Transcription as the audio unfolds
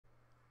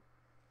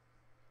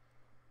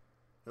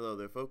Hello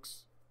there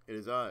folks, it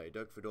is I,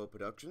 Doug Fedor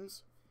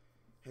Productions,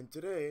 and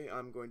today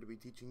I'm going to be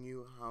teaching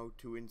you how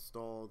to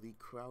install the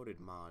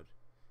CrowdedMod.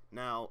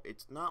 Now,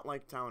 it's not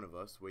like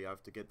townofus where you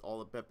have to get all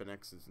the pep and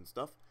X's and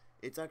stuff.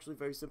 It's actually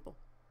very simple.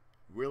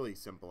 Really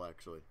simple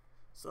actually.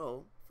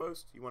 So,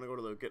 first you want to go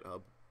to the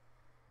GitHub.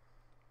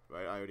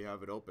 Right, I already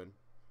have it open.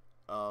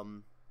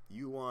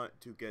 You want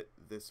to get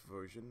this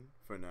version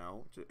for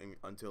now,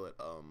 until it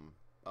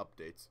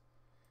updates.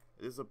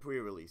 This is a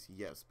pre-release,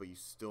 yes, but you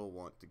still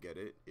want to get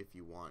it if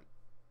you want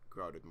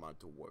CrowdedMod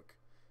to work.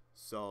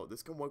 So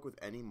this can work with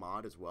any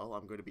mod as well.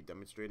 I'm going to be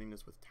demonstrating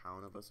this with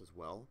townofus as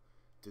well,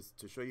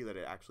 to show you that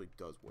it actually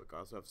does work. I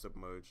also have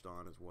submerged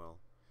on as well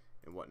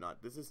and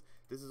whatnot. This is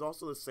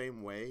also the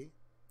same way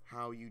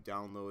how you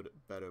download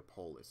Better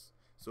Polis.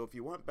 So if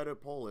you want Better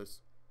Polis,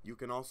 you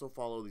can also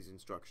follow these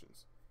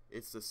instructions.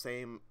 It's the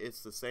same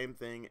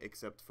thing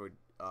except for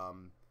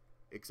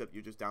except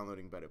you're just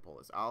downloading Better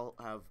Polis. I'll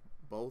have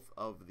both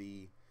those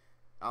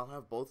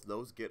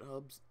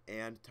GitHubs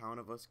and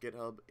townofus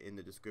GitHub in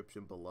the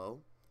description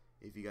below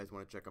if you guys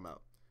want to check them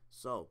out.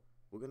 So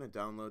we're gonna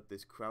download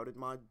this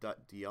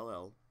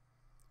CrowdedMod.dll. I'm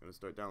gonna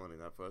start downloading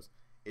that first.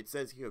 It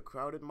says here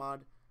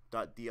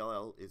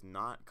CrowdedMod.dll is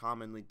not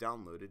commonly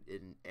downloaded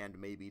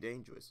and may be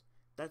dangerous.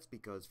 That's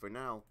because for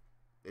now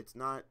it's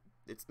not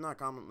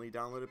commonly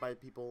downloaded by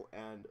people,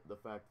 and the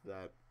fact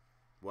that,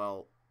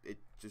 well, it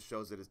just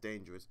shows that it's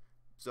dangerous.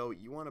 So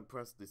you want to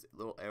press this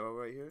little arrow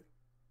right here,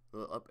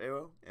 little up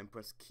arrow, and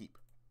press keep,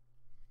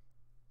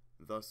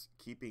 thus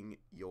keeping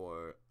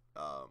your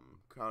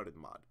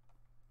CrowdedMod.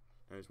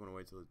 I just want to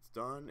wait till it's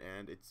done,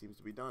 and it seems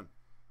to be done.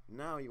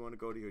 Now you want to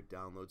go to your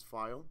downloads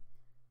file,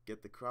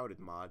 get the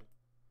CrowdedMod,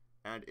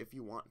 and if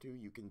you want to,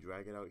 you can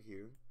drag it out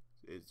here.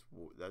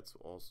 That's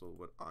also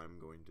what I'm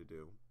going to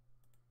do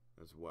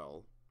as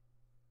well.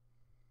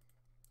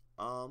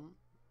 And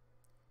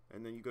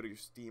then you go to your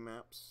Steam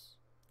apps.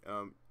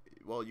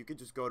 Well, you could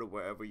just go to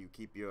wherever you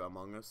keep your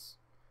Among Us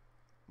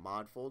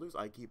mod folders.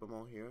 I keep them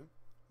all here.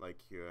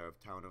 Like here I have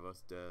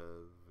townofus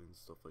dev and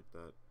stuff like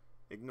that.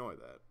 Ignore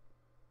that.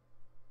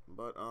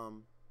 But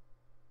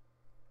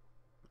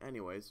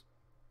anyways,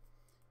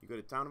 you go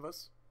to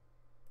townofus,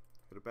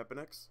 go to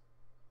pepinx,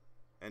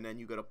 and then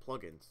you go to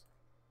plugins.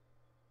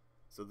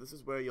 So this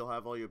is where you'll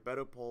have all your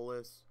Better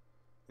Polis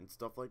and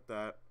stuff like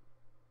that.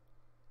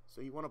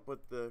 So you want to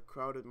put the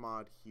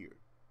CrowdedMod here.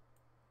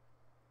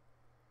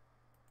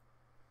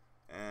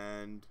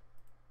 And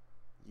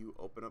you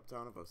open up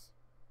townofus.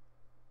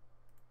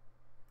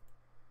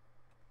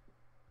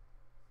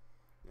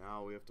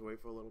 Now we have to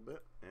wait for a little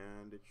bit,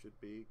 and it should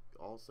be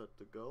all set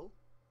to go.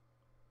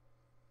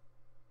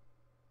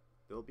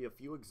 There'll be a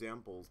few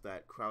examples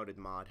that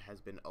CrowdedMod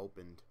has been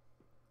opened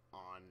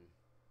on.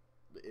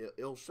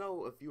 It'll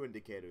show a few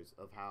indicators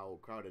of how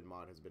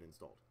CrowdedMod has been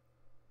installed.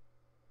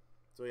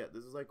 So yeah,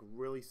 this is like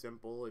really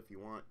simple if you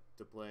want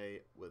to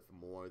play with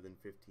more than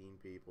 15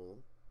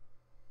 people,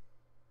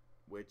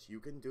 which you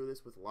can do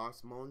this with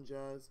Las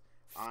Monjas.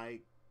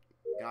 I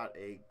got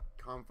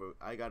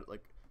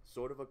like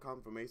sort of a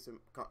confirmation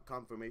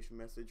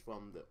message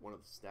from one of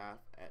the staff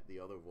at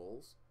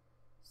theotherroles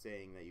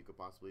saying that you could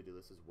possibly do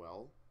this as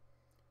well.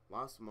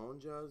 Las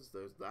Monjas,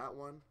 there's that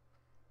one.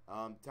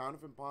 Town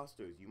of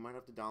Imposters, you might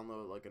have to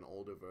download like an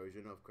older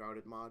version of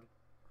CrowdedMod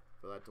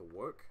for that to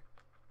work.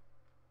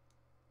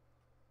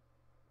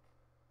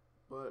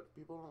 But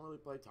people don't really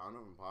play Town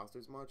of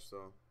Imposters much,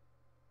 so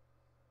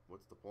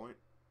what's the point?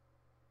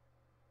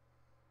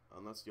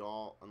 Unless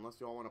y'all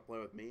want to play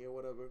with me or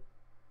whatever.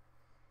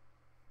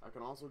 I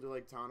can also do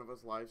like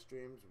townofus live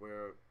streams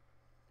where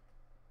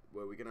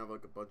we can have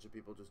like a bunch of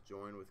people just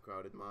join with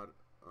CrowdedMod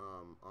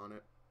on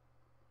it.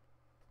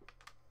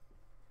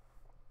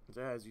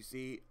 So as you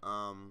see,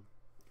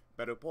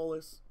 Better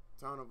Polis,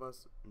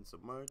 townofus, and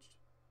submerged,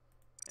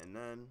 and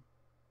then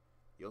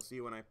you'll see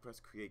when I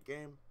press create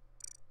game.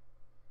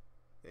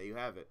 There you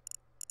have it.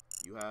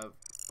 You have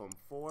from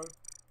 4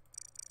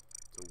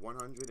 to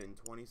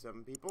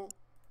 127 people,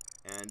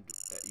 and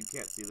you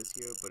can't see this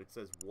here, but it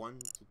says 1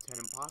 to 10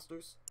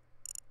 imposters.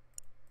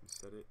 You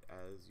set it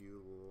as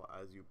you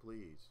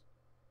please,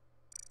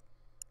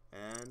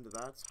 and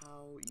that's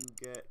how you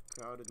get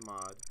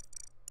CrowdedMod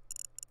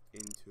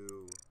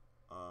into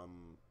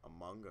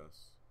Among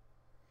Us.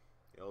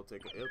 It'll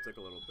take a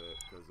little bit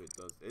because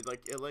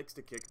it likes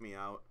to kick me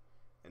out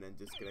and then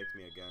disconnect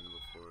me again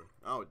before.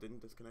 Oh, it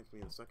didn't disconnect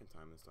me the second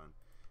time this time.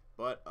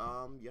 But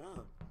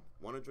yeah,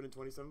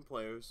 127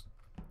 players.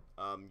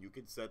 You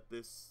could set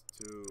this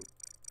to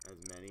as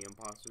many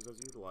imposters as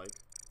you'd like.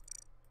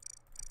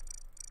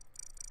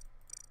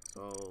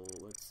 So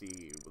let's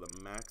see, the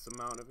max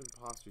amount of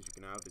imposters you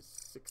can have is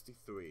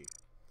 63.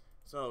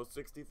 So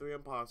 63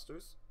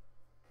 imposters,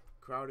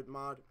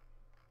 CrowdedMod,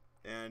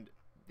 and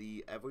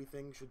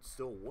everything should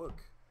still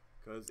work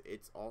because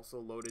it's also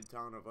loaded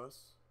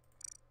townofus.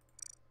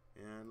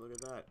 And look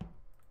at that.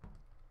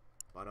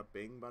 Bada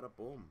bing, bada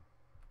boom.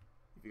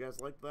 If you guys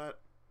like that,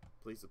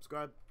 please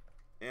subscribe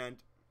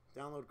and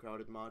download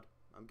CrowdedMod.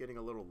 I'm getting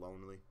a little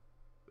lonely.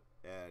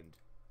 And,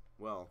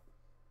 well,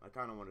 I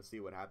kind of want to see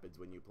what happens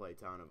when you play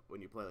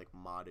like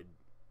modded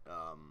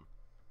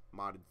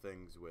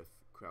things with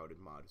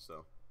CrowdedMod,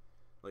 so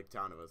like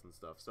townofus and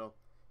stuff. So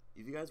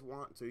if you guys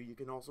want to, you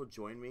can also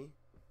join me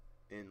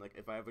in, like,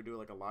 if I ever do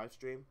like a live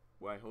stream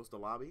where I host a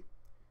lobby.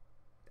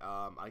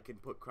 I can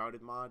put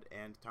CrowdedMod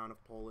and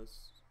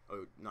townofus,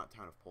 or not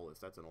townofus,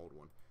 that's an old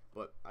one,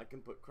 but I can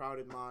put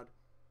CrowdedMod,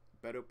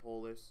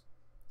 betterpolis,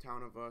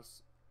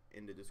 townofus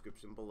in the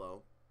description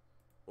below,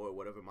 or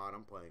whatever mod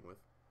I'm playing with,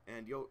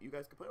 and you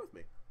guys can play with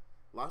me.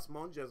 Las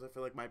Monjas I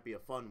feel like might be a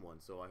fun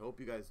one, so I hope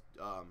you guys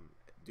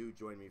do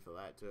join me for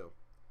that too.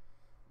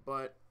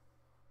 But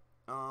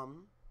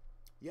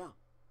yeah,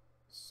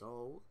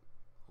 so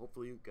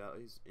hopefully you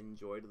guys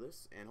enjoyed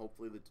this, and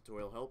hopefully the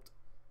tutorial helped.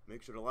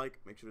 Make sure to like,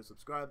 make sure to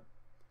subscribe,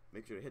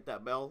 make sure to hit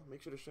that bell,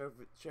 make sure to share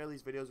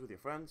these videos with your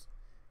friends.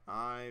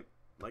 I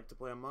like to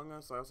play Among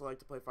Us. I also like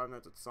to play Five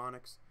Nights at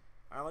Sonic's.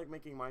 I like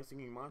making My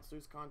Singing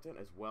Monsters content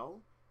as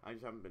well. I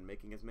just haven't been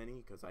making as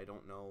many because I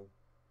don't know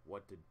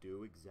what to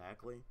do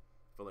exactly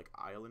for like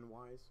island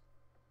wise.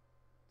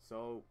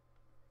 So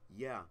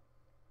yeah,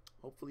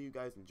 hopefully you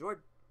guys enjoyed,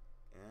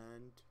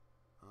 and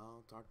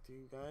I'll talk to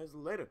you guys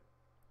later.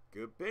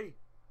 Goodbye.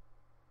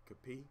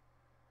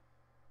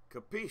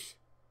 Capiche?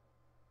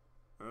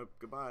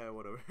 Goodbye or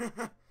whatever.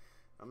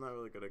 I'm not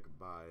really good at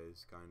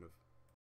goodbyes, kind of.